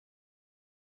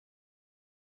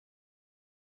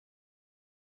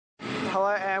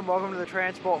Hello and welcome to the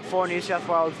Transport for New South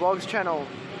Wales Vlogs channel.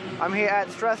 I'm here at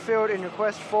Strathfield in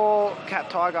request for Cat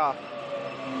Tiger.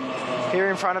 Here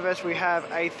in front of us we have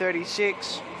a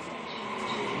 36,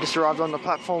 just arrived on the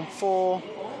platform 4.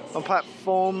 On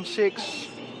platform 6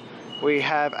 we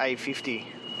have a 50.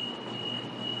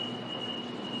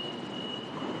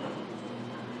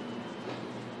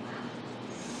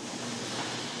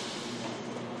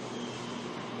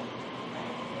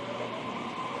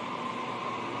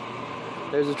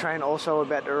 There's a train also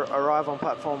about to arrive on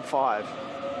platform 5.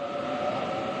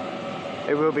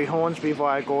 It will be Hornsby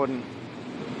via Gordon.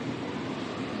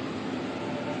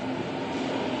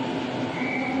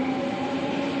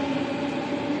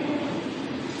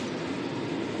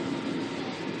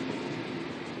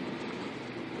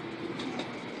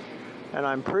 And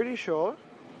I'm pretty sure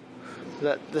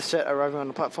that the set arriving on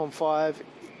the platform 5,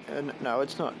 no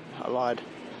it's not, I lied.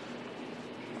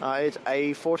 It's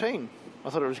A14. I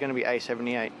thought it was going to be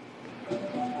A78.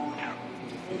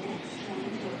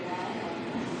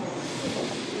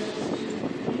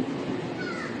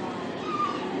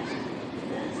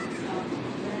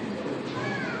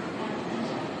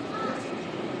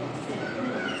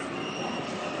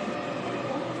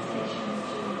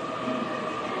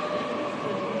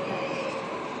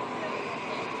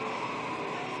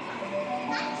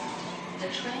 The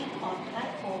train on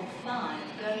platform 5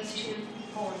 goes to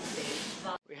Hornsby.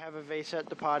 We have a V set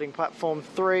departing platform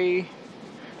 3,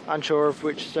 unsure of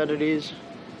which set it is,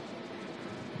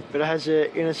 but it has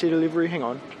an inner city livery. Hang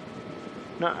on,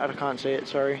 no, I can't see it,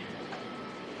 sorry.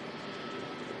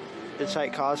 It's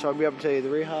 8 cars, so I'll be able to tell you the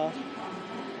rear half.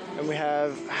 And we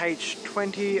have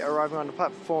H20 arriving on the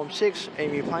platform 6,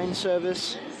 Emu Plains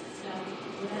service.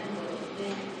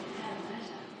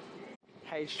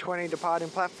 H20 departing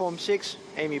platform 6,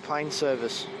 Emu Plains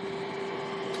service.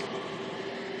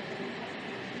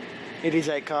 It is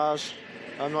 8 cars.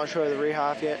 I'm not sure of the rear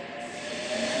half yet.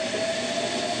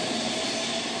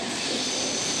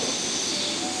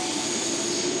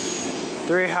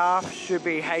 The rear half should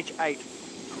be H8.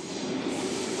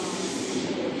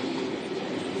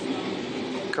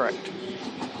 Correct.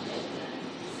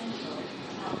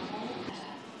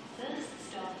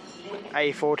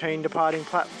 A14 departing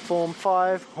platform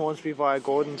 5, Hornsby via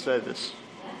Gordon service.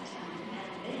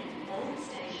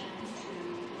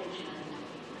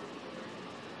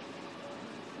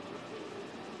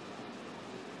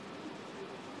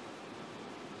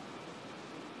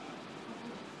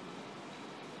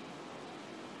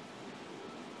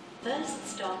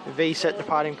 V set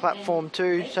departing platform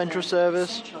 2, Central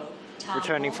service,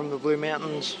 returning from the Blue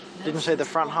Mountains. Didn't see the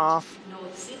front half.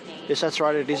 Yes, that's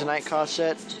right, it is an 8 car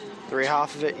set. The rear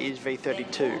half of it is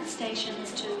V32. All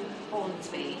stations to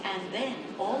Hornsby and then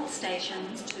all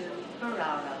stations to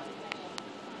Barara.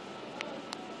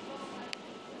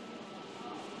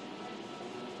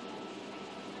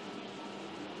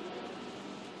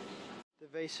 The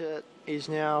V set is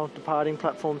now departing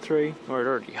platform 3, or it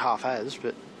already half has,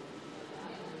 but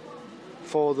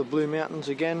for the Blue Mountains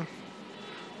again,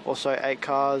 also 8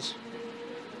 cars.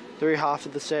 The rear half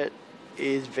of the set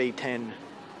is V10. We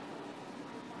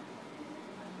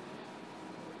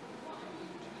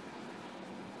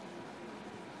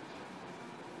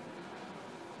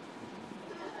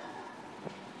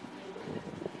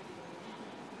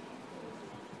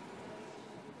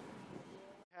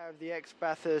have the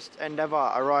ex-Bathurst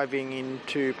Endeavour arriving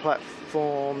into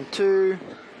platform 2.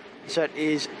 The set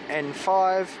is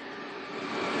N5.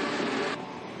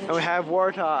 And we have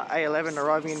Waratah A11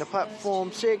 arriving into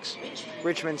platform 6,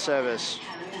 Richmond service.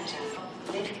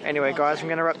 Anyway guys, I'm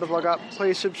going to wrap the vlog up.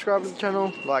 Please subscribe to the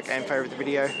channel, like and favourite the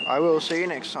video. I will see you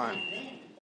next time.